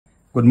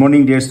Good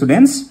morning, dear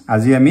students.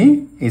 Aji ami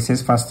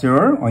SS first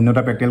year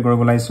onnota practical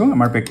korbo laisu.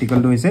 Amar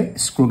practical to hoise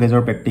screw gauge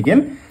or practical.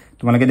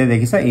 Tumalake de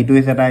dekhisa etu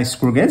hoise eta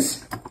screw gauge.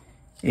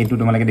 Etu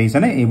tumalake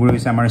dekhisa ne ebur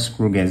hoise amar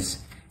screw gauge.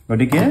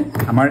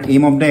 Gotike amar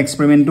aim of the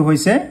experiment to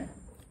hoise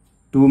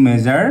to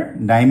measure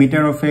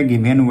diameter of a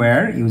given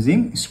wire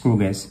using screw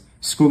gauge.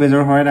 Screw gauge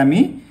or hoyat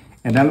ami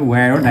edal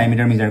wire or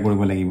diameter measure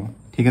korbo lagibo.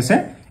 Thik ase?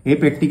 এই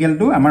practical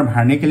two আমাৰ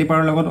ভাৰ্নি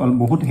ক্যালিপাৰৰ লগত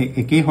বহুত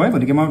একেই হয়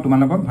গতিকে মই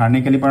তোমালোকক ভাৰ্নি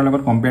ক্যালিপাৰৰ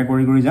লগত কম্পেয়াৰ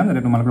কৰি যাম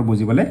যাতে তোমালোকৰ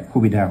বুজিবলৈ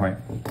সুবিধা হয়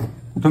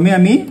প্ৰথমে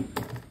আমি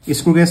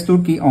স্ক্ৰু গেজটোৰ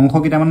কি অংশ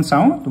কিটামান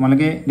চাও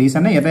তোমালোকে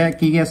দেখিছানে এটা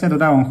কি কি আছে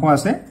দুটা অংশ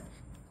আছে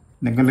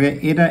দেখলে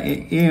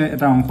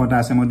এটা অংশটা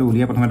আছে মই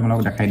উলিয়া প্ৰথমে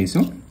তোমালোকক দেখাই দিছো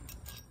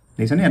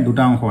দেখিছানে ইয়াত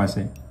দুটা অংশ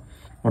আছে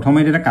প্ৰথমে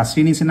এটা কাচি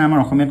নিচিনা আমাৰ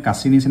অসমীয়াত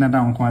কাচি নিচিনা এটা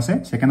অংশ আছে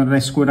সেকেন্ডত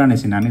এটা স্ক্ৰু এটা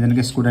নিচিনা আমি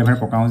যেনেকৈ স্ক্ৰু ড্ৰাইভাৰ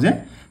পকাও যে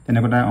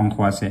তেনেকুৱা অংশ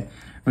আছে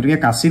গতিকে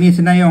কাচি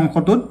নিচিনা এই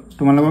অংশটোত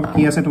তোমালোকক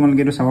কি আছে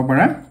তোমালোকে এটো চাব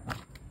পাৰা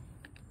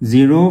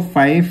 0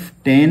 5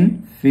 10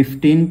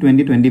 15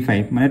 20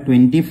 25 মানে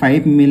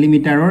 25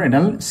 মিলিমিটাৰৰ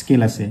এডাল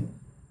স্কেল আছে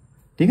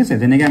ঠিক আছে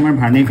যেনেকৈ আমাৰ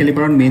ভাৰ্নি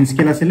ক্যালিপাৰৰ মেইন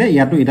স্কেল আছিল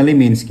ইয়াতো এডালে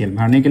মেইন স্কেল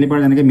ভাৰ্নি ক্যালিপাৰ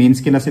যেনেকৈ মেইন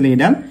স্কেল আছিল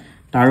এডাল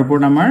তাৰ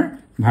ওপৰত আমাৰ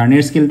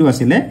ভাৰ্নিৰ স্কেলটো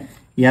আছিল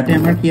ইয়াতে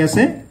আমাৰ কি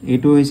আছে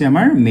এটো হৈছে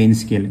আমাৰ মেইন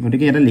স্কেল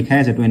গতিকে এটা লিখাই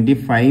আছে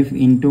 25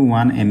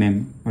 * 1 mm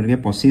গতিকে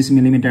 25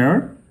 মিলিমিটাৰৰ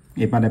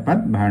এপাত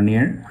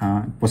ভাৰ্নিয়াৰ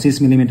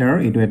 25 মিলিমিটাৰৰ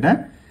এটো এটা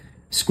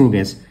স্ক্ৰু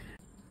গেজ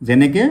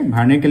যেনেকৈ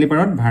ভাৰ্নিয়াৰ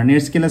ক্যালিপাৰত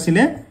ভাৰ্নিয়াৰ স্কেল আছিল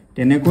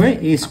তেনেকৈ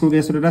এই স্ক্ৰু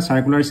গেজৰ এটা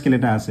সাৰ্কুলাৰ স্কেল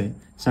এটা আছে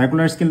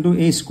সাৰ্কুলাৰ স্কেলটো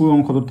এই স্ক্ৰু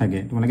অংশটোত থাকে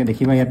তোমালোকে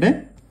দেখিবা ইয়াতে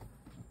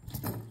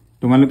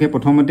তোমালোকে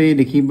প্ৰথমতে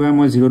দেখিবা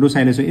মই 0 টো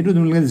চাই লৈছো এটো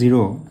তোমালোকে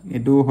 0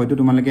 এটো হয়তো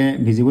তোমালোকে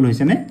ভিজিবল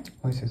হৈছে নে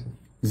হৈছে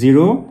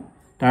 0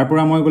 তাৰ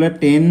পৰা মই গলে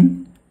 10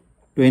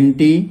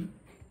 20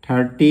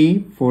 30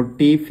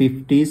 40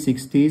 50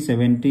 60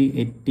 70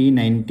 80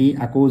 90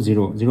 আকৌ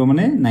 0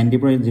 মানে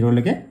 90 পৰা 0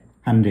 লৈকে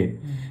 100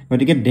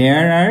 গতিকে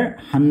there are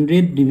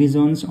 100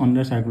 divisions on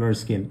the circular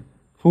scale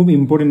খুব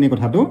ইম্পৰ্টেন্ট এই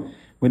কথাটো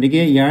গতিকে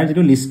ইয়াৰ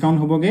যেটো লিষ্ট কাউন্ট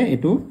হ'বগে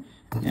এটো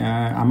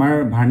আমাৰ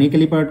ভাৰ্নি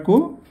ক্যালিপাৰতকো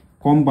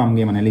কম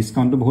পামগে মানে লিষ্ট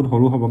কাউন্টটো বহুত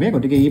সৰু হ'বগে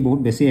গতিকে ই বহুত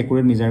বেছি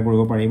একুৰেট মেজাৰ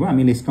কৰিব পাৰিব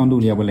আমি লিষ্ট কাউন্ট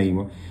উলিয়াব লাগিব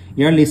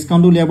ইয়াৰ লিষ্ট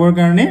কাউন্ট উলিয়াবৰ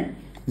কাৰণে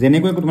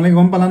যেনেকৈ তোমালোকে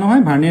গম পালা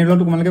নহয় ভাৰ্নিয়াৰৰ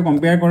তোমালোকে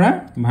কম্পেয়াৰ কৰা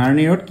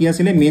ভাৰ্নিয়াৰত কি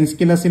আছিল মেইন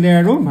স্কেল আছিল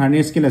আৰু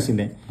ভাৰ্নিয়াৰ স্কেল আছিল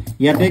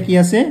ইয়াতে কি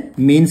আছে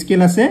মেইন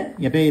স্কেল আছে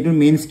ইয়াতে এটো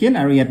মেইন স্কেল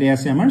আৰু ইয়াতে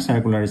আছে আমাৰ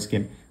সাৰ্কুলাৰ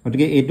স্কেল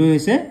গতিকে এটো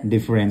হৈছে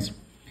ডিফাৰেন্স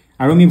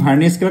আৰু আমি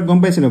ভাৰ্নিয়াৰ স্কেলত গম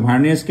পাইছিলো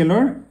ভাৰ্নিয়াৰ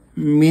স্কেলৰ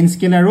মেইন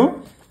স্কেল আৰু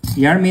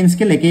ইয়াৰ মেইন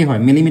স্কেল একেই হয়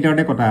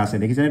মিলিমিটাৰতে কটা আছে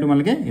দেখিছানে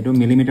তোমালোকে এটো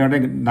মিলিমিটাৰতে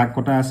দাগ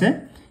কটা আছে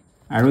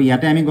আৰু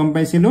ইয়াতে আমি গম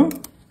পাইছিলো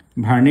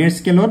ভাৰ্নিয়াৰ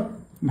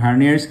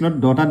স্কেলত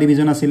দুটা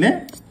ডিভিজন আছিল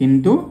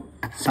কিন্তু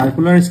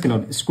সাৰ্কুলাৰ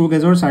স্কেলত স্ক্ৰু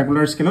গেজৰ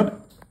সাৰ্কুলাৰ স্কেলত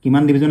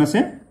কিমান ডিভিজন আছে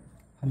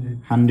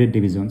 100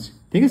 ডিভিজনস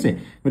ঠিক আছে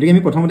গতিকে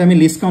আমি প্ৰথমতে আমি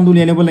লিষ্ট কাউন্ট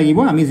উলিয়াই ল'ব লাগিব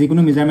আমি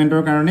যিকোনো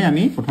মেজাৰমেন্টৰ কাৰণে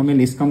আমি প্ৰথমে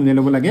লিষ্ট কাউন্ট উলিয়াই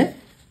ল'ব লাগে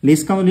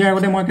লিষ্ট কাউন্ট উলিয়াৰ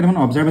আগতে মই কেইটামান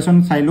অবজাৰভেশন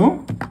চাইলো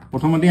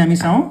প্ৰথমতে আমি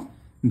চাও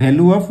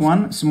value of one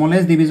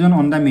smallest division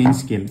on the main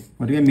scale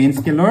গতিকে মেইন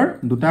স্কেলৰ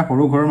দুটা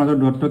সৰু ঘৰৰ মাজৰ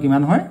দূৰত্ব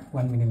কিমান হয়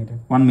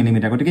 1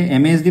 মিলিমিটাৰ গতিকে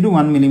এমএসডি টো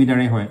 1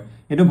 মিলিমিটাৰে হয়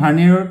এটো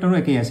ভাৰ্নিয়াৰটো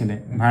একেই আছিল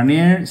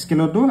ভাৰ্নিয়াৰ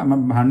স্কেলটো আমাৰ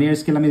ভাৰ্নিয়াৰ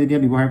স্কেল আমি যেতিয়া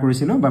ব্যৱহাৰ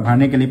কৰিছিলো বা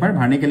ভাৰ্নিয়াৰ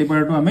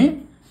ক্যালিপাৰটো আমি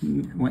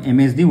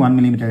এমএসডি 1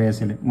 মিলিমিটাৰে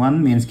আছিল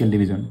 1 মেইন স্কেল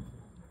ডিভিজন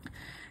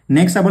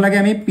নেক্সট আব লাগে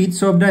আমি পিচ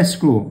অফ দা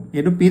স্ক্ৰু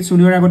এটো পিচ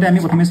উলিওৱাৰ আগতে আমি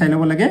প্ৰথমে চাই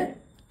ল'ব লাগে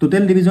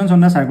টোটাল ডিভিজনস অন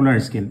দা সাৰ্কুলাৰ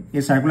স্কেল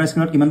এই সাৰ্কুলাৰ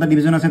স্কেলত কিমানটা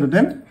ডিভিজন আছে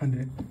টোটাল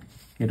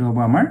 100 এটো হ'ব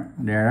আমাৰ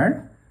there are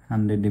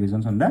 100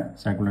 divisions on the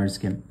circular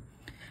scale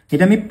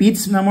এটা আমি পিচ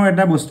নামৰ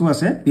এটা বস্তু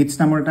আছে পিচ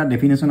নামৰ এটা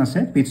ডেফিনেশন আছে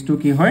পিচ টু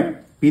কি হয়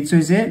পিচ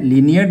হৈছে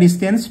linear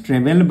distance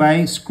traveled by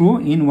screw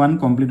in one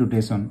complete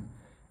rotation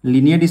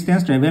linear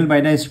distance traveled by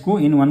the screw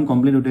in one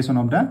complete rotation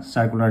of the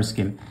circular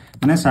scale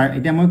মানে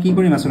এটা মই কি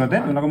কৰিম আসলতে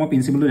তোমালোকক মই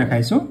প্ৰিন্সিপলটো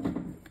দেখাইছো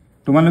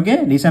তোমালোকে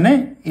দিছানে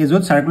এই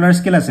যত সাৰ্কুলাৰ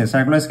স্কেল আছে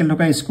সাৰ্কুলাৰ স্কেল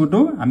থকা স্ক্ৰুটো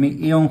আমি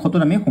এই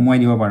অংশটোত আমি সোমোৱাই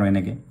দিব পাৰো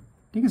এনেকে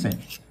ঠিক আছে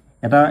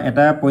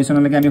এটা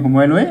পজিশনলৈকে আমি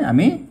সোমোৱাই লৈ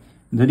আমি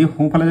যদি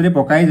সোঁফালে যদি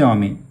পকাই যাও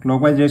আমি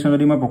ক্লকৱাইজ ডাইৰেকশন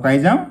যদি মই পকাই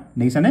যাও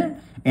দেখিছানে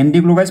এন্টি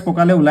ক্লকৱাইজ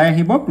পকালে ওলাই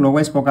আহিব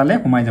ক্লকৱাইজ পকালে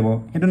সোমাই যাব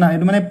এটো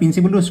মানে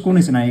প্ৰিন্সিপলটো স্ক্ৰু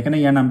নিচিনা এখানে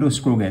ইয়াৰ নামটো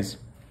স্ক্ৰু গেজ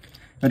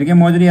গতিকে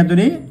মই যদি ইয়াত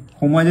যদি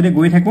সোমোৱাই যদি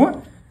গৈ থাকো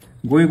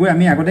গৈ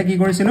আমি আগতে কি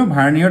কৰিছিলো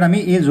ভাৰ্নিয়াৰত আমি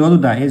এই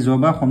জো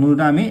বা হনু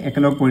দুটা আমি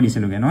একেলগ কৰি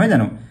দিছিলোগে নহয়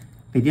জানো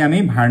তেতিয়া আমি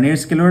ভাৰ্নিয়াৰ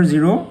স্কেলৰ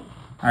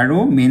 0 আৰু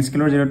মেইন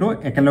স্কেলৰ 0 টো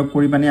একেলগ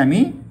কৰি পানি আমি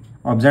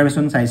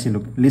অবজাৰভেশন চাইছিলো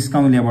লিষ্ট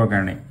কাউন্ট উলিয়াবৰ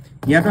কাৰণে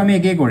ইয়াতো আমি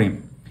একেই কৰিম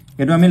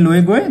এটো আমি লৈ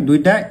গৈ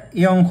দুইটা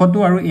এই অংশটো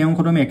আৰু এই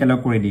অংশটো আমি একেলগ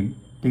কৰি দিম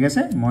ঠিক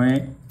আছে মই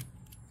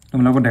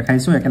তোমালোকক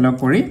দেখাইছো একেলগ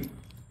কৰি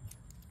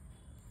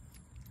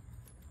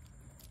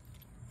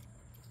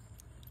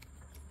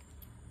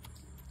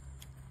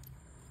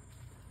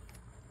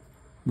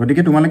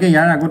গতিকে তোমালোকে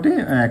ইয়াৰ আগতে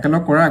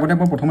একেলগ কৰাৰ আগতে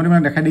মই প্ৰথমতে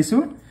মানে দেখাই দিছো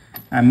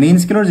মেইন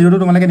স্কেলৰ 0 টো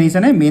তোমালোকে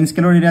দেখিছানে মেইন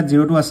স্কেলৰ ইয়াত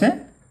 0 টো আছে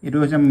এটো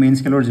হৈছে মেইন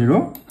স্কেলৰ 0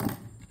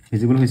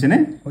 ভিজিবল হৈছে নে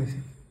হৈছে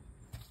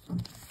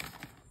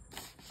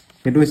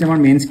এটো হৈছে আমাৰ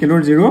মেইন স্কেলৰ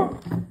 0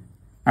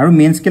 আৰু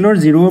মেইন স্কেলৰ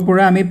 0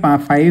 পৰা আমি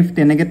 5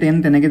 তেনেকে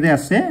 10 তেনেকে যে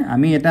আছে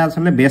আমি এটা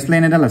আসলে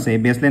বেসলাইন এডাল আছে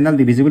বেসলাইনডাল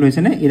ডিভিজিবল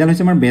হৈছে নে এডাল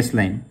হৈছে আমাৰ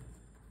বেসলাইন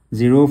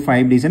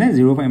 05 দিছে নে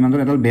 05 মানৰ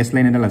এডাল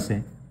বেসলাইন এডাল আছে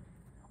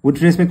উইথ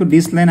ৰেসপেক্ট টু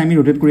দিস লাইন আমি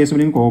ৰোটেট কৰি আছো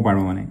বুলি ক'ব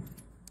পাৰো মানে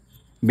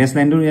বেস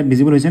লাইনটো ইয়াত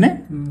ভিজিবল হৈছে নে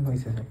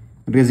হৈছে স্যাৰ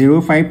গতিকে 0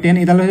 5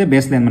 10 এডাল হৈছে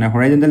বেস লাইন মানে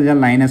হৰাইজন্টাল যে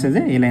লাইন আছে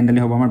যে এই লাইনডালি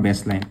হ'ব আমাৰ বেস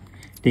লাইন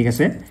ঠিক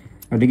আছে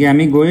গতিকে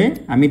আমি গৈ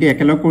আমি তে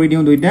একেলগ কৰি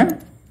দিও দুইটা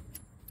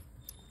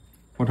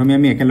প্ৰথমে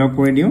আমি একেলগ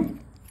কৰি দিও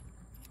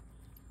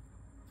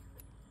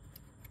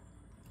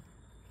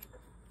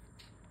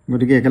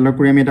গতিকে একেলগ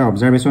কৰি আমি এটা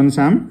অবজাৰভেশন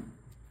চাম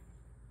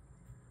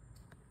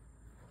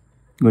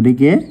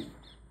গতিকে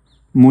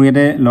মোৰ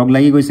ইয়াতে লগ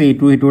লাগি গৈছে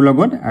ইটো ইটোৰ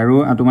লগত আৰু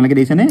তোমালোকে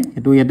দেখিছানে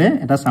এটো ইয়াতে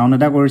এটা সাউন্ড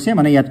এটা কৰিছে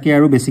মানে ইয়াতকে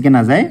আৰু বেছিকে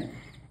না যায়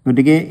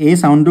গতিকে এই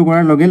সাউন্ডটো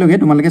কৰাৰ লগে লগে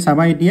তোমালোকে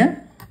চাবা এতিয়া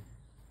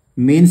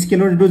মেইন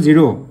স্কেলৰ যেটো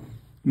 0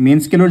 মেইন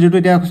স্কেলৰ যেটো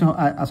এটা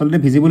আসলতে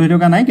ভিজিবল হৈ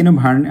থকা নাই কিন্তু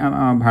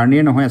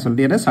ভাৰ্নিয়াৰ নহয়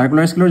আসলতে এটা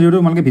সাৰ্কুলাৰ স্কেলৰ যেটো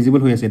তোমালোকে ভিজিবল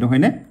হৈ আছে এটো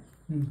হয়নে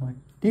হয়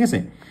ঠিক আছে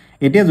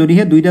এতিয়া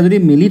যদিহে দুইটা যদি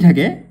মিলি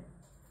থাকে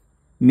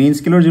মেইন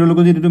স্কেলৰ 0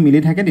 লগত যদি মিলি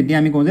থাকে তেতিয়া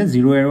আমি কওঁ যে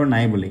 0 এৰৰ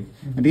নাই বুলি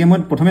গতিকে মই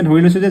প্ৰথমে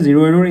ধৰি লৈছো যে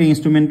 0 এৰৰ এই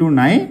ইনস্ট্ৰুমেন্টটো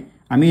নাই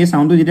আমি এই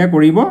সাউন্ডটো যেতিয়া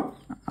কৰিব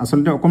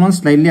আসলতে অকমান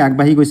স্লাইডলি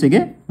আগবাঢ়ি গৈছেগে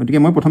গতিকে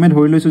মই প্ৰথমে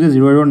ধৰি লৈছো যে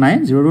 0 এৰৰ নাই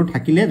 0 এৰৰ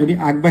থাকিলে যদি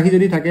আগবাঢ়ি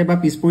যদি থাকে বা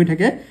পিছ পৰি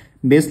থাকে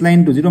বেস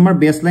লাইনটো যেটো আমাৰ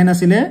বেস লাইন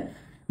আছিল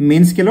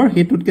মেইন স্কেলৰ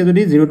হেতুতকে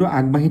যদি 0 টো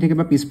আগবাঢ়ি থাকে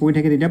বা পিছ পৰি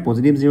থাকে তেতিয়া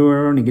পজিটিভ 0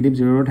 এৰৰ নেগেটিভ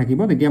 0 এৰৰ থাকিব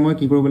তেতিয়া মই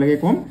কি কৰিব লাগে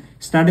কম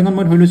ষ্টাৰ্টিংত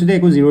মই ধৰি লৈছো যে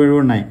একো 0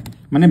 এৰৰ নাই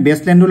মানে বেস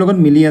লাইনটোৰ লগত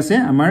মিলি আছে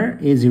আমাৰ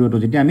এই 0 টো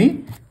যেতিয়া আমি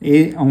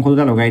এই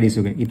অংশটা লগাই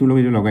দিছোগে ইটো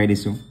লগত লগাই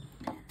দিছো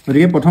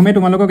গতিকে প্ৰথমে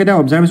তোমালোকক এটা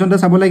অবজাৰভেশনটা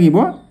চাব লাগিব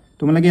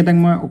তোমালোকে এটা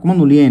মই অকমান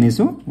উলিয়াই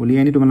আনিছো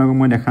উলিয়াই আনি তোমালোকক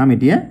মই দেখাম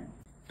এতিয়া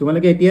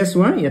তোমালোকে এতিয়া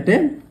চোৱা ইয়াতে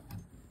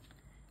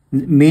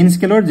মেইন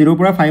স্কেলৰ 0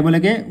 পৰা 5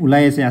 লৈকে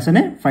উলাই আছে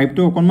নে 5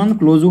 টো অকমান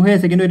ক্লোজ হৈ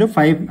আছে কিন্তু এটো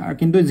 5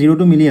 কিন্তু 0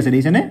 টো মিলি আছে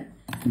দেখিছে নে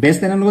বেস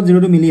লাইনৰ লগত 0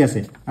 টো মিলি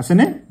আছে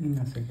নে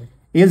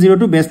এই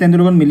 0 টো বেস লাইনৰ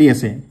লগত মিলি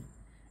আছে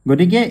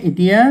গতিকে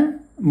এতিয়া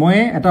মই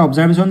এটা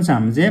অবজাৰভেশন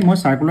চাম যে মই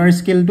সাৰ্কুলাৰ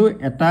স্কেলটো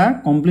এটা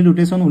কমপ্লিট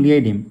ৰোটেশন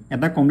উলিয়াই দিম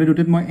এটা কমপ্লিট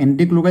ৰোটেট মই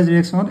এন্টি ক্লকৱাইজ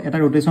ডাইৰেকশনত এটা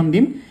ৰোটেশন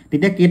দিম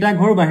তেতিয়া কেটা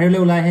ঘৰ বাহিৰলৈ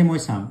ওলাই আহে মই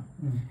চাম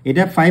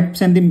এটা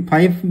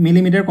 5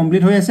 মিলিমিটাৰ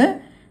কমপ্লিট হৈ আছে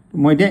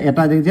মই এতিয়া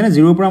এটা যেনে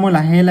 0 পৰা মই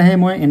লাহে লাহে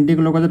মই এন্টি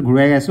ক্লকৱাইজত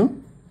ঘূৰাই আছো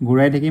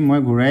ঘূৰাই থাকি মই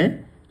ঘূৰাই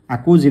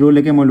আকো 0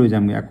 লৈকে মই লৈ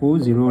যামগে আকো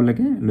 0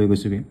 লৈকে লৈ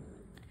গৈছোগে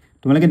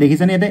তোমালোকে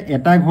দেখিছানে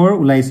এটা ঘৰ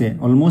ওলাইছে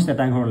অলমোস্ট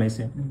এটা ঘৰ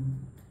ওলাইছে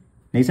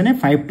দেখিছানে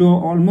 5 টো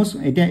অলমোস্ট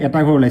এতিয়া এটা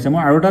ঘৰ ওলাইছে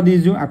মই আৰু এটা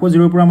দিছো আকো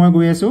 0 পৰা মই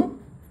গৈ আছো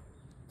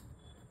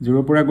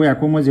 0 পৰা গৈ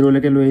আকো মই 0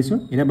 লৈকে লৈ আহিছো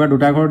এটা বাৰ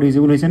দুটা ঘৰ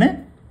ভিজিবল হৈছে নে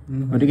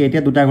গতিকে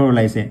এতিয়া দুটা ঘৰ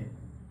ওলাইছে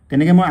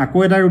তেনেকে মই আকো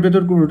এটা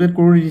ৰোটেট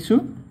কৰি দিছো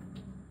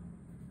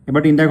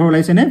এবাৰ তিনটা ঘৰ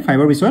ওলাইছে নে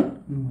 5 ৰ পিছত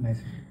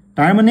ওলাইছে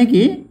তাৰ মানে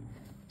কি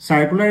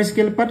সাৰ্কুলাৰ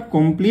স্কেল পাত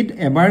কমপ্লিট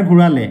এবাৰ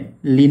ঘূৰালে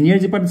লিনিয়াৰ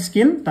জিপাত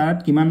স্কেল তাত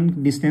কিমান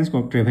ডিসটেন্স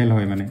ট্ৰেভেল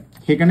হয় মানে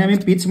সেইকাৰণে আমি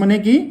পিচ মানে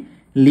কি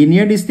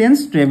linear distance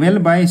travel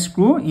by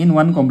screw in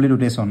one complete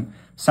rotation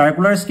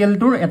সাৰ্কুলাৰ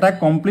স্কেলটোৰ এটা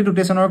কমপ্লিট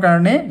ৰোটেশনৰ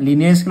কাৰণে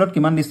লিনিয়াৰ স্কেলত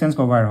কিমান ডিসটেন্স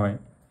কভাৰ হয়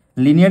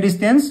linear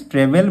distance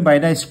travel by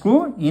the screw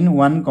in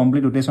one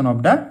complete rotation of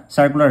the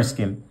সাৰ্কুলাৰ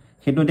scale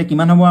হেতু এতিয়া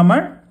কিমান হ'ব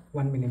আমাৰ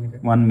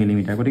 1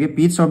 মিলিমিটাৰ গতিকে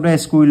piece of the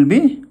screw will be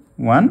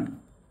 1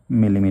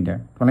 millimetre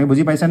তোমালোকে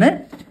বুজি পাইছা নে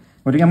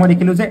গতিকে মই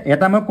দেখিলো যে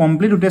এটা মই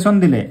কমপ্লিট ৰোটেশন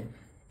দিলে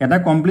এটা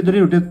কমপ্লিট যদি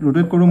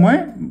ৰোটেট কৰো মই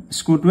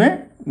স্ক্ৰুটোৱে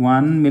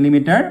 1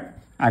 মিলিমিটাৰ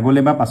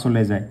আগলে বা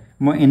পাছলে যায়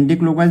মই এন্টি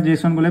ক্লকৱাইজ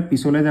ডাইৰেকশন গলে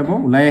পিছলে যাব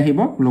উলাই আহিব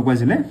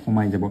ক্লকৱাইজলে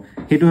সোমাই যাব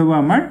হেতু হ'ব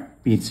আমাৰ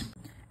পিচ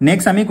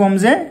নেক্সট আমি কম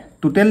যে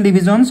টোটাল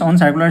ডিভিজনস অন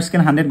সাৰ্কুলাৰ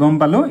স্কেল 100 গম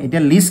পালো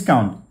এতিয়া লিষ্ট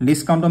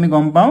কাউন্ট আমি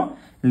গম পাও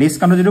লিষ্ট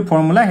কাউন্টৰ যেটো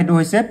ফৰ্মুলা হেতু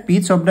হৈছে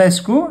piece of the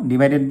screw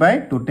divided by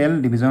total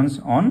ডিভিজনস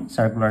on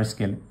সাৰ্কুলাৰ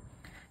scale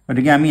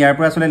গতিকে আমি ইয়াৰ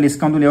পৰা আসলে লিষ্ট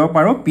কাউন্ট উলিয়াব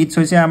পাৰো পিচ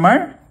হৈছে আমাৰ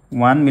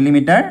 1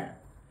 মিলিমিটাৰ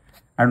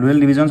আৰু টোটাল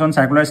ডিভিজনস অন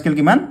সাৰ্কুলাৰ স্কেল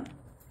কিমান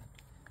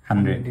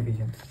 100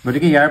 ডিভিজন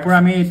গতিকে ইয়াৰ পৰা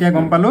আমি এতিয়া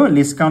গম পালো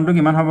লিষ্ট কাউন্টটো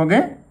কিমান হ'বগে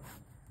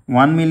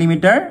 1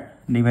 মিলিমিটাৰ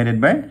ডিভাইডেড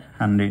বাই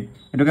 100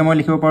 এটোকে মই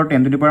লিখিব পাৰো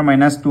 10 টু দি পাৱাৰ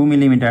 -2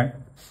 মিলিমিটাৰ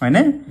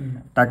হয়নে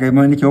তাকে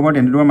মই লিখিব পাৰো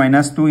 10 to the power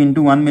 -2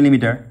 into 1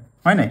 millimetre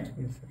হয়নে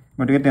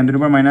গতিকে 10 to the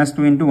power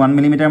 -2 into 1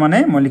 millimetre মানে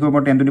মই লিখিব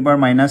পাৰো 10 টু দি পাৱাৰ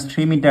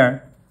 -3 মিটাৰ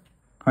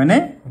হয়নে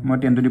মই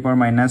 10 টু দি পাৱাৰ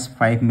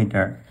 -5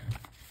 মিটাৰ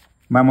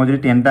বা মই যদি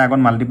 10 টা আগত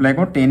মাল্টিপ্লাই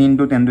কৰো 10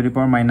 into 10 to the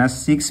power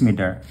 -6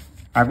 metre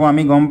আকৌ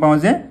আমি গম পাও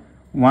যে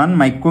 1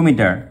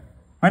 মাইক্ৰোমিটাৰ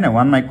হয় না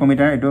 1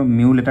 মাইক্ৰোমিটাৰ এটো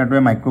মিউ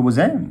লেটাৰটোৱে মাইক্ৰো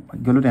বুজায়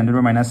গলো 10 টু দি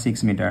পাৱাৰ -6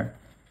 মিটাৰ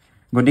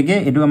গতিকে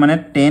এটো মানে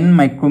 10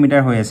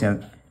 মাইক্ৰোমিটাৰ হৈ আছে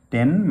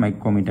 10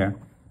 মাইক্ৰোমিটাৰ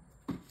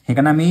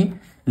হেকানে আমি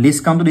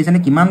লিষ্ট কাউন্ট দিছানে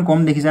কিমান কম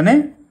দেখিছানে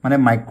মানে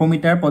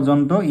মাইক্ৰোমিটাৰ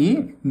পৰ্যন্ত ই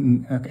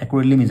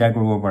একুৰেটলি মেজাৰ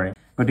কৰিব পাৰে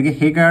গতিকে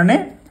সেই কাৰণে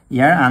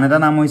ইয়াৰ আন এটা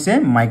নাম হৈছে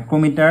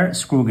মাইক্ৰোমিটাৰ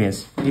স্ক্ৰু গেজ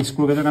এই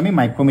স্ক্ৰু গেজক আমি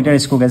মাইক্ৰোমিটাৰ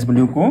স্ক্ৰু গেজ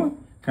বুলিও কওঁ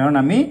কাৰণ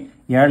আমি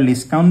ইয়াৰ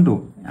লিষ্ট কাউন্টটো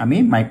আমি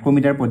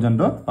মাইক্ৰোমিটাৰ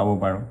পৰ্যন্ত পাব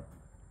পাৰো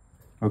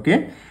ওকে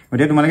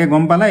গতিকে তোমালোকে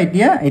গম পালা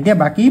এতিয়া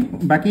বাকি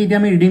এতিয়া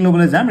আমি ৰিডিং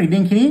লবলৈ যাম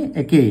ৰিডিং খিনি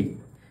একেই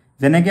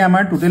যেনেকে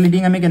আমাৰ টোটাল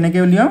ৰিডিং আমি কেনেকে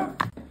উলিয়াও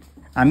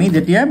আমি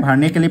যেতিয়া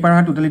ভাৰ্নিয়াৰ ক্যালিপাৰ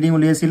হয় টোটাল ৰিডিং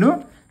উলিয়াইছিলো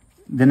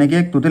যেনেকে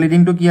টোটাল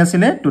ৰিডিংটো কি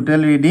আছিল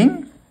total reading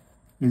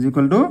is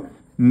equal to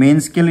main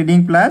scale reading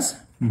plus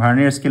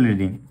vernier scale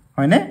reading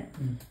হয়নে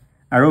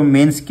আৰু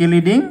main scale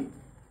reading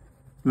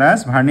plus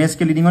vernier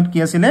scale ৰিডিংত কি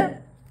আছিল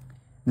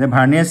যে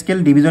vernier scale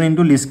division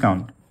into list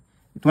count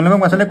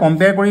তোমালোকক আসলে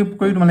কম্পেয়াৰ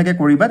কৰি তোমালোকে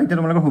কৰিবা তেতিয়া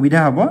তোমালোকৰ সুবিধা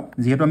হ'ব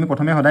যেহেতু আমি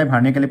প্ৰথমে সদায়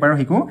ভাৰ্নিয়াৰ ক্যালিপাৰ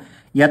শিকো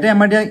ইয়াতে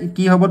আমাৰ দিয়া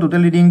কি হ'ব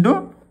টোটাল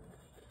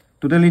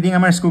ৰিডিং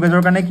আমাৰ স্ক্ৰু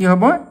গেজৰ কাৰণে কি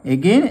হ'ব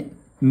again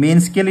main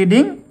scale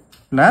reading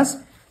plus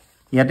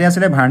ইয়াতে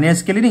আসলে ভাৰ্নিয়াৰ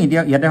স্কেল ৰিডিং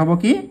ইয়াতে হ'ব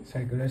কি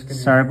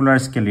সাৰ্কুলাৰ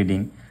scale reading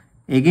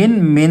again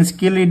main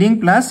scale reading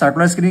plus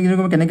সাৰ্কুলাৰ scale reading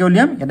কেনেকৈ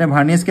উলিয়াম ইয়াতে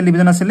ভাৰ্নিয়াৰ স্কেল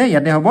ডিভিজন আছিল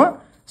ইয়াতে হ'ব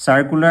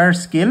সাৰ্কুলাৰ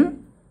scale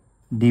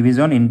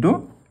division into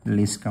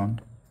list count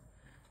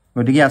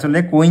গতিকে আসলে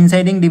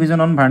coinciding division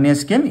on vernier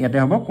scale ইয়াতে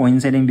হ'ব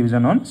কোইনসাইডিং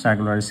ডিভিজন অন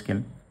সাৰ্কুলাৰ স্কেল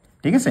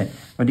ঠিক আছে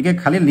গতিকে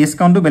খালি লিষ্ট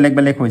কাউন্টটো বেলেগ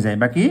বেলেগ হৈ যায়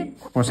বাকি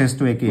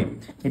প্ৰসেসটো একে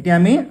এতিয়া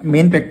আমি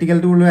মেইন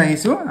প্ৰ্যাকটিক্যালটো লৈ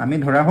আহিছো আমি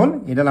ধৰা হল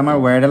এডাল আমাৰ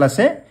ওয়্যাৰডাল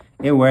আছে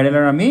এই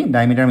ওয়্যাৰডালৰ আমি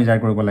ডায়ামিটাৰ মেজাৰ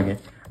কৰিব লাগে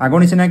আগৰ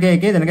নিচিনাকৈ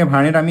একে যেনেকৈ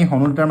ভাৰ্নিয়াৰ আমি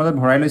হনুটাৰ মাজত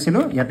ভৰাই লৈছিলো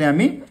ইয়াতে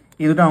আমি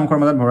এই দুটা অংশৰ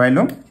মাজত ভৰাই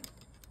লম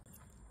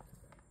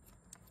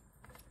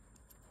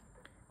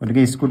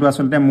গতিকে স্ক্ৰুটো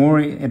আসলতে মোৰ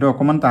এটো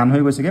অকমান টান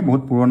হৈ গৈছে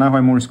বহুত পুৰণা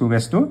হয় মোৰ স্ক্ৰু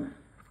গেজটো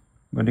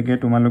গতিকে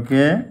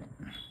তোমালোকে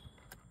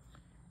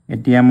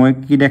এতিয়া মই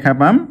কি দেখা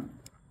পাম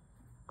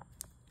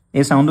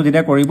এই সাউন্ডটো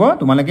যেতিয়া কৰিব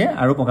তোমালোকে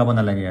আৰু পকাব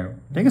নালাগে আৰু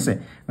ঠিক আছে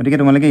গতিকে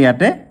তোমালোকে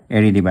ইয়াতে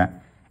এৰি দিবা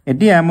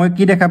এতিয়া মই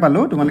কি দেখা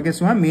পালো তোমালোকে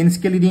চোৱা মেইন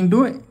স্কেল ৰিডিংটো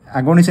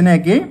আগৰ নিচিনা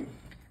একে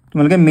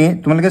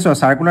তোমালোকে চোৱা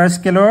সাৰ্কুলাৰ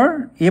স্কেলৰ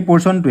এই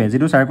পোৰচনটোৱে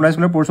যেটো সাৰ্কুলাৰ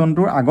স্কেলৰ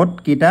পোৰচনটোৰ আগত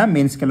কিটা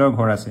মেইন স্কেলৰ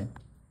ঘৰ আছে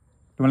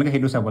তোমালোকে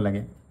হেতু চাব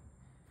লাগে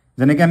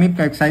যেনেকৈ আমি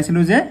চাইছিলো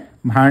যে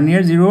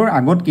ভাৰ্নিয়াৰ জিৰোৰ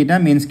আগত কিটা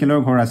মেইন স্কেলৰ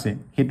ঘৰ আছে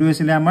হেতু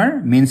আছিল আমাৰ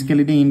main scale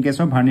reading in cash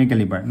of vernier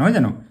ক্যালিপাৰ নহয়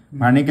জানো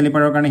ভাৰ্নিয়াৰ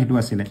ক্যালিপাৰৰ কাৰণে হেতু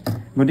আছিল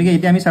গতিকে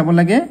এতিয়া আমি চাব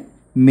লাগে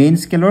মেইন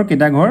স্কেলৰ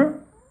কিটা ঘৰ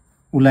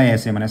উলাই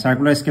আছে মানে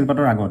সাৰ্কুলাৰ স্কেল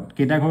পাতৰ আগত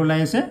কিটা ঘৰ উলাই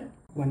আছে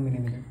 1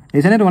 মিলিমিটাৰ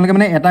এইছনে তোমালোকে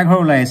মানে এটা ঘৰ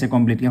উলাই আছে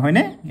কমপ্লিটলি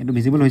হয়নে এটো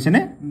ভিজিবল হৈছে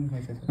নে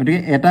গতিকে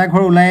এটা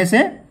ঘৰ উলাই আছে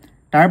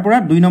তাৰ পৰা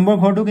 2 নম্বৰ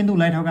ঘৰটো কিন্তু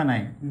উলাই থকা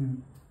নাই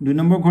 2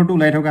 নম্বৰ ঘৰটো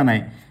উলাই থকা নাই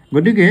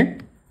গতিকে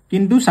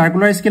কিন্তু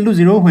সাৰ্কুলাৰ স্কেলটো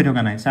 0 হৈ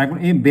থকা নাই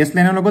এই বেস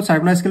লাইনৰ লগত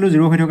সাৰ্কুলাৰ স্কেলটো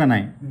 0 হৈ থকা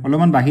নাই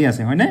অলপমান বাহি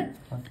আছে হয়নে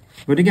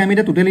গতিকে আমি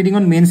এটা total reading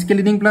on main scale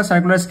reading plus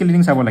সাৰ্কুলাৰ scale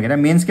reading চাব লাগে এটা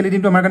মেইন স্কেল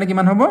ৰিডিংটো আমাৰ কাৰণে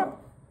কিমান হ'ব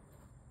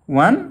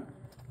 1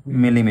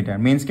 মিলিমিটাৰ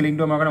মেইন স্কেল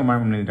ৰিডিংটো আমাৰ কাৰণে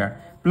 1 মিলিমিটাৰ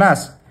প্লাস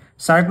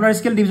সাৰ্কুলাৰ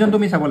স্কেল ডিভিজন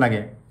তুমি চাব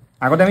লাগে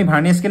আগতে আমি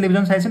ভাৰ্নিয়াৰ স্কেল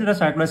ডিভিজন চাইছিলো এটা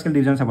সাৰ্কুলাৰ স্কেল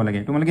ডিভিজন চাব লাগে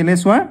তোমালোকে লে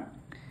চোৱা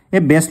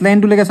এই বেস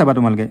লাইনটো লৈকে চাবা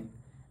তোমালোকে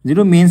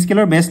যেটো main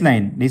স্কেলৰ base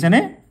line দিছানে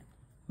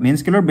main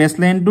স্কেলৰ base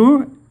লাইনটো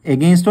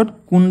এগেইনষ্টত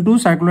কোনটো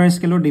সাৰ্কুলাৰ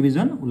স্কেলৰ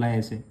ডিভিজন উলাই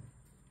আছে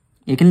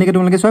এখিনি লৈকে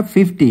তোমালোকে চোৱা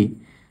 50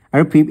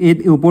 আৰু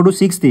ওপৰটো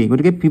 60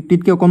 গতিকে 50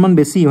 তকৈ অকনমান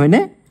বেছি হয়নে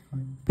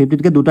 50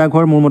 তকৈ দুটা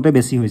ঘৰ মোৰ মতে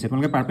বেছি হৈছে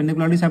তোমালোকে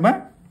পাৰপেন্ডিকুলাৰলি চাবা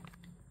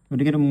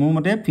গতিকে মোৰ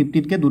মতে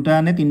 50 তকৈ দুটা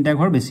নে তিনটা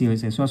ঘৰ বেছি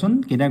হৈছে চোৱাচোন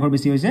কেইটা ঘৰ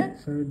বেছি হৈছে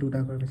সৰ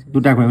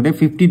দুটা ঘৰ গতিকে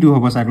 52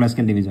 হ'ব সাৰ্কুলাৰ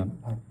স্কেল ডিভিজন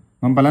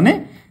গম পালানে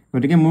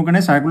গতিকে মোৰ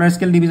কাৰণে সাৰ্কুলাৰ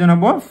স্কেল ডিভিজন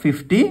হ'ব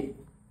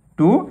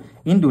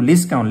 52 ইনটু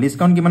লিষ্ট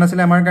কাউন্ট কিমান আছিল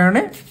আমাৰ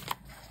কাৰণে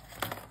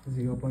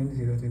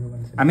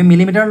 0.001 আমি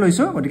মিলিমিটাৰ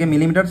লৈছো গতিকে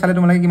মিলিমিটাৰত চালে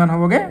তোমালোকে কিমান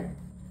হ'বগে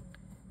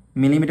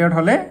মিলিমিটাৰত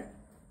হলে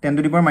 10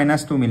 টু দি পাৱাৰ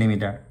 -2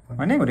 মিলিমিটাৰ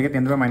হয়নে গতিকে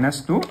 10 টু দি পাৱাৰ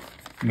 -2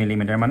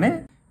 মিলিমিটাৰ মানে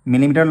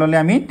মিলিমিটাৰ ললে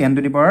আমি 10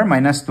 টু দি পাৱাৰ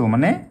 -2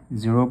 মানে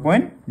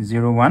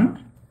 0.01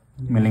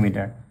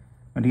 মিলিমিটাৰ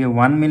গতিকে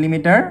 1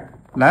 মিলিমিটাৰ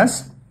প্লাস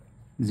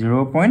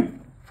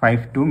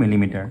 0.52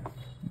 মিলিমিটাৰ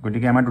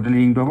গতিকে আমাৰ টোটাল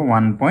ৰিডিংটো হ'ব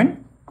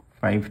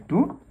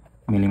 1.52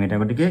 মিলিমিটাৰ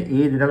গতিকে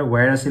এই যেডাল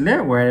ওয়্যাৰ আছিলে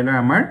ওয়্যাৰলৰ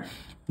আমাৰ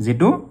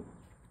যেটো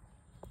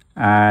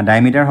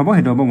ডায়ামিটাৰ হ'ব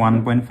হেতু হ'ব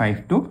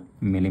 1.52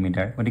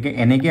 মিলিমিটাৰ গতিকে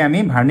এনেকৈ আমি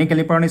ভাৰ্নিয়াৰ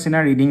ক্যালিপাৰৰ নিচিনা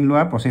ৰিডিং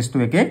লোৱা প্ৰসেসটো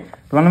একে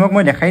তোমালোকক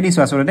মই দেখাই দিছো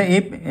আসলতে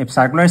এই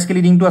সাৰ্কুলাৰ স্কেল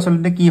ৰিডিংটো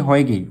আসলতে কি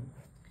হয় কি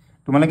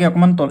তোমালোকে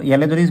অকমান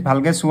ইয়ালে যদি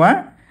ভালকে চোৱা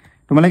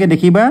তোমালোকে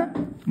দেখিবা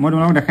মই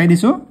তোমালোকক দেখাই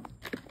দিছো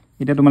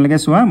এটা তোমালোকে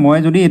চোৱা মই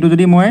যদি এটো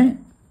যদি মই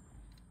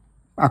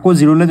আকৌ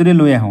 0 লে যদি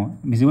লৈ আহো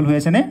ভিজিবল হৈ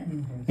আছে নে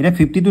এটা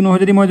 52 নহয়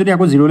যদি মই যদি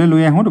আকৌ 0 লে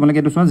লৈ আহো তোমালোকে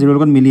এটো চোৱা 0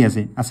 লগত মিলি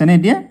আছে নে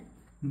এতিয়া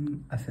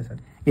আছে স্যাৰ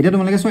এটা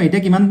তোমালোকে চোৱা এটা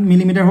কিমান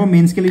মিলিমিটাৰ হ'ব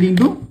মেইন স্কেল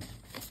ৰিডিংটো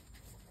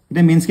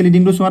এটা মেইন স্কেল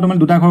ৰিডিংটো চোৱা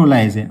তোমালোকে দুটা ঘৰ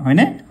ওলাই আছে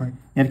হয়নে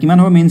ইয়াত কিমান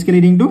হ'ব মেইন স্কেল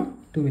ৰিডিংটো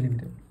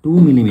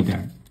 2 মিলিমিটাৰ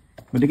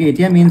গতিকে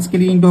এতিয়া মেইন স্কেল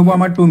ৰিডিংটো হ'ব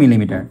আমাৰ 2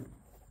 মিলিমিটাৰ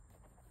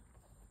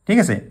ঠিক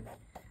আছে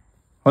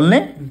হলনে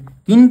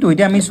কিন্তু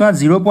এটা আমি চোৱা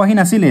 0 পোৱাহি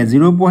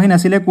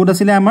নাছিলে কোড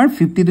আছিলে আমাৰ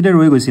 52 তে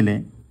ৰৈ গৈছিলে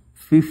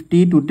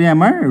 52 তে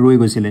আমাৰ ৰৈ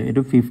গৈছিলে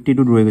এটো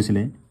 52 ৰৈ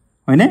গৈছিলে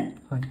হয়নে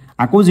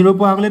আকৌ 0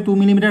 পোৱা গলে 2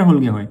 মিলিমিটাৰ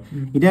হলগে হয়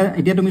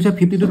এতিয়া তুমি চোৱা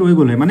 52 ৰৈ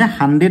গলে মানে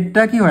 100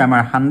 টা কি হয়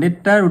আমাৰ 100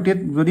 টা ৰোটেট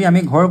যদি আমি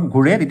ঘৰ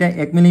ঘুৰে তেতিয়া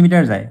 1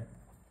 মিলিমিটাৰ যায়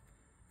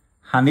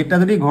 100 টা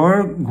যদি ঘৰ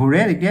ঘুৰে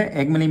তেতিয়া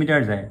 1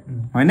 মিলিমিটাৰ যায়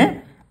হয়নে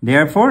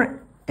देयरफॉर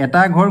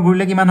এটা ঘৰ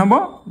ঘুৰিলে কিমান হ'ব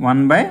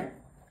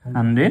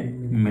 1/100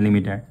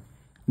 মিলিমিটাৰ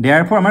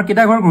देयरफॉर আমাৰ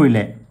কিটা ঘৰ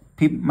ঘুৰিলে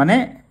মানে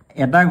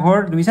এটা ঘৰ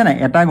তুমি জানা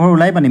এটা ঘৰ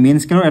ওলাই পানি মেইন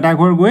স্কেলৰ এটা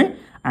ঘৰ গৈ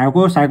আৰু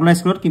সাৰ্কুলাৰ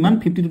স্কেলত কিমান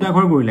 52 টা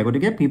ঘৰ ঘুৰিলে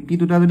গতিকে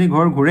 52 টা যদি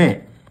ঘৰ ঘুৰে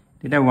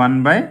তেতিয়া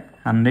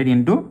 1/100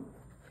 ইনটু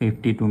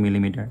 52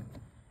 মিলিমিটাৰ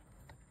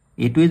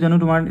এটোই জানো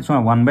তোমাৰ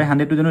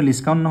 1/100 টো জানো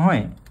লিষ্ট কাউন্ট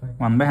নহয়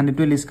 1/100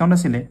 টো লিষ্ট কাউন্ট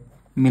আছিল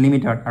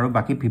মিলিমিটাৰ আৰু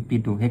বাকি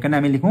 52 হেকাৰণে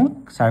আমি লিখো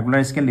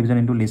সাৰ্কুলাৰ scale division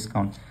into list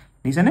count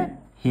দিছানে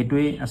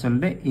হেটোই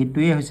আসলতে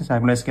এটোই হৈছে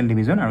সাৰ্কুলাৰ স্কেল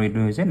ডিভিজন আৰু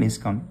এটোই হৈছে লিষ্ট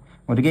কাউন্ট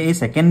গতিকে এই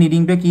সেকেন্ড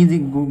ৰিডিংটো কি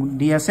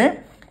দি আছে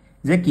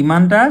যে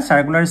কিমানটা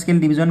সাৰ্কুলাৰ স্কেল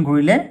ডিভিজন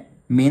ঘুৰিলে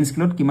মেইন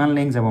স্কেলত কিমান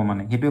লেংথ যাব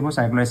মানে হেতু হ'ব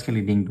সাৰ্কুলাৰ স্কেল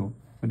ৰিডিংটো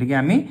গতিকে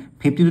আমি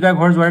 52টা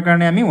ঘৰ যোৱাৰ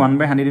কাৰণে আমি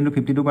 1/100 *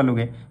 52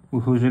 পালোগে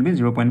which will be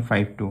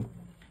 0.52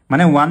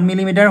 মানে 1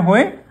 মিলিমিটাৰ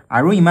হয়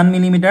আৰু ইমান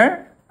মিলিমিটাৰ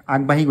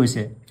আগবাঢ়ি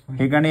গৈছে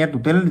সেই কাৰণে ইয়াৰ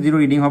টোটাল জিৰো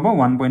ৰিডিং হ'ব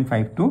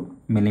 1.52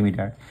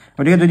 মিলিমিটাৰ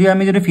গতিকে যদি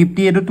আমি যদি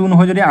 50 এটো 2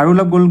 নহয় যদি আৰু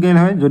অলপ গল গেল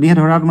হয় যদি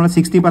ধৰা তোমাৰ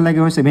 60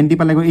 পালেগে হয় 70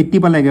 পালেগে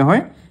 80 পালেগে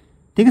হয়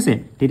ঠিক আছে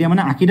তেতিয়া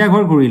মানে 80টা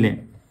ঘৰ ঘূৰিলে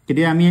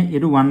তেতিয়া আমি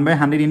এটো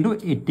 1/100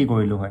 * 80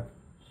 কৰিলো হয়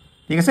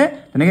ঠিক আছে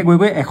তেনেকৈ গৈ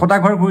গৈ 100টা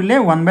ঘৰ ঘূৰিলে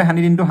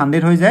 1/100 *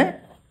 100 হৈ যায়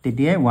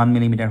তেতিয়া 1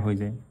 মিলিমিটাৰ হৈ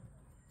যায়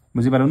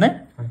বুজি পালো নে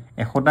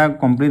 100টা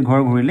কমপ্লিট ঘৰ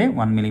ঘূৰিলে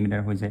 1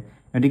 মিলিমিটাৰ হৈ যায়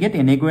গতিকে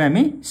এনেকৈ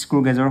আমি স্ক্ৰু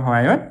গেজৰ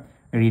সহায়ত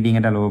ৰিডিং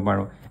এটা ল'ব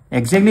পাৰো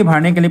এক্স্যাক্টলি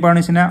ভাৰ্নি ক্যালিপাৰ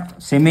নিচিনা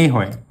সেমেই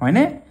হয়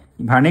নে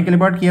ভাৰ্নি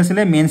ক্যালিপাৰত কি আছিল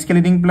মেইন স্কেল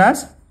ৰিডিং প্লাস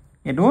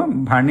এটো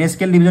ভাৰ্নি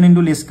scale division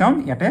into list count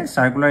ইয়াতে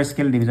সাৰ্কুলাৰ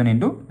স্কেল ডিভিজন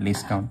ইনটু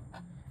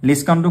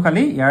লিষ্ট কাউন্টটো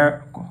খালি ইয়াৰ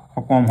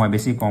কম হয়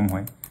বেছি কম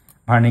হয়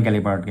ভাৰ্নি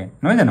ক্যালিপাৰতকে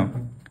নহয় জানো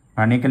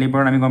ভাৰ্নি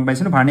ক্যালিপাৰত আমি গম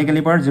পাইছিলো ভাৰ্নি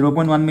ক্যালিপাৰ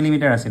 0.1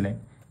 মিলিমিটাৰ আছিল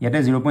ইয়াতে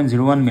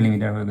 0.01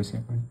 মিলিমিটাৰ হৈ গৈছে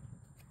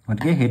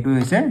গতিকে হেতু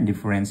হৈছে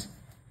ডিফাৰেন্স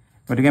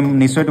গতিকে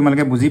নিশ্চয়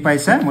তোমালোকে বুজি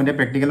পাইছা মই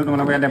প্ৰ্যাকটিক্যালি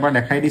তোমালোকক এটা এবাৰ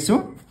দেখাই দিছো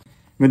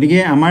গতিকে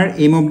আমাৰ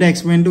এইম অফ দা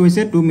এক্সপেৰিমেন্ট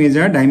হৈছে two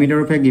measure ডায়ামিটাৰ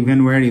of a given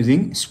where using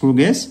screw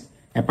gauge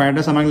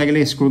এপাৰেটাছ আমাক লাগিলে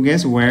স্ক্ৰু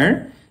গেজ ওয়্যাৰ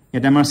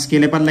এটা আমাৰ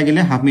স্কেল এপাত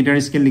লাগিলে হাফ মিটাৰ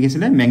স্কেল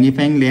লিখিছিলে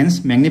ম্যাগনিফাইং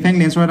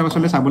লেন্সৰ এটা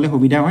আসলে চাবলৈ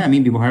সুবিধা হয় আমি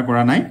ব্যৱহাৰ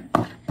কৰা নাই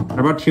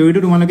তাৰপৰা থিওৰিটো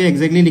তোমালোকে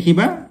এক্স্যাক্টলি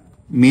লিখিবা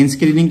মেইন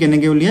স্কেল ৰিডিং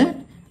কেনেকৈ উলিয়ায়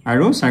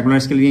আৰু সাৰ্কুলাৰ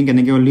স্কেল ৰিডিং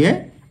কেনেকৈ উলিয়ায়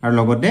আৰু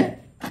লগতে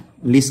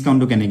লিষ্ট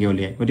কাউন্টটো কেনেকৈ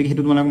উলিয়ায় গতিকে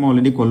হেতু তোমালোক মই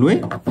অলৰেডি কলোৱে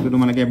হেতু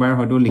তোমালোকে এবাৰ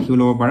হয়তো লিখিও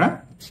ল'ব পাৰা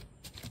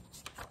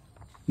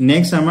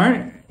নেক্সট আমাৰ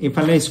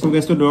ইফালে স্ক্ৰু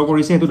গেজটো ড্ৰ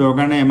কৰিছে হেতু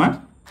দৰকাৰ নাই আমাৰ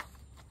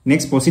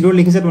নেক্সট প্ৰসিডিউৰ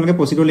লিখিছে তোমালোকে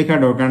প্ৰসিডিউৰ লিখাৰ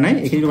দৰকাৰ নাই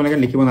এখিনি তোমালোকে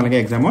লিখিব নালাগে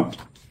এক্সামত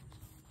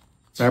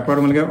তাৰপৰা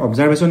তোমালোকে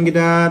অবজাৰভেশন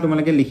গিটা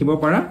তোমালোকে লিখিব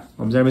পাৰা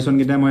অবজাৰভেশন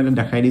গিটা মই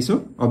দেখাই দিছো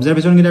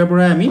অবজাৰভেশন গিটাৰ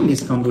পৰা আমি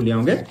লিষ্ট কাউন্ট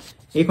উলিয়াওগে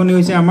এইখনি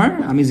হৈছে আমাৰ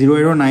আমি জিৰো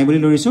এৰৰ নাই বুলি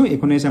ধৰিছো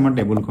এইখনি হৈছে আমাৰ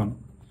টেবুলখন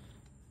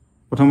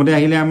প্ৰথমতে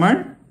আহিলে আমাৰ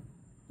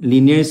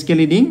লিনিয়াৰ স্কেল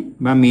ৰিডিং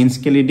বা মেইন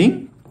স্কেল ৰিডিং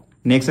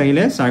নেক্সট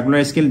আহিলে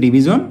সাৰ্কুলাৰ স্কেল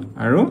ডিভিজন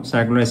আৰু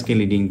সাৰ্কুলাৰ স্কেল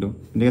ৰিডিংটো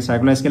গতিকে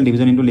সাৰ্কুলাৰ scale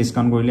division into list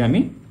count কৰিলে আমি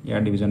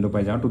ইয়াৰ ডিভিজনটো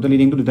পাই যাওঁ টোটাল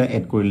ৰিডিংটো দুটা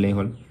এড কৰিলেই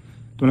হ'ল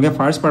তোমালোকে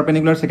ফাৰ্স্ট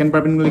পাৰপেন্ডিকুলাৰ সেকেন্ড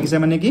পাৰপেন্ডিকুলাৰ লিখিছে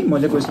মানে কি মই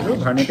যে কৈছিলো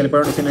ভাৰ্নি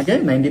ক্যালিপাৰৰ নিচিনাকে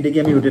 90 ডিগ্ৰী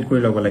আমি ৰোটেট কৰি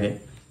ল'ব লাগে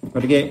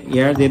গতিকে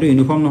ইয়াৰ যেটো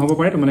ইউনিফৰ্ম নহব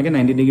পাৰে তোমালোকে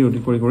 90 ডিগ্ৰী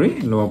ৰোটেট কৰি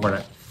ল'ব পাৰা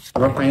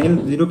আৰু ফাইনাল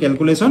যেটো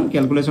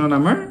ক্যালকুলেশনত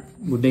আমাৰ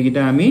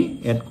গুটেগিটা আমি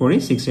এড কৰি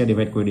 6 এ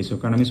ডিভাইড কৰি দিছো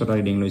কাৰণ আমি 6টা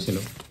ৰিডিং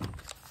লৈছিলো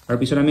আৰু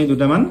পিছত আমি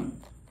দুটামান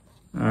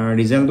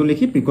ৰিজাল্টটো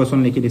লিখি প্ৰিকশন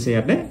লিখি দিছে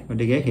ইয়াতে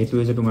গতিকে হেতু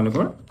হৈছে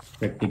তোমালোকৰ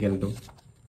প্ৰ্যাকটিক্যালটো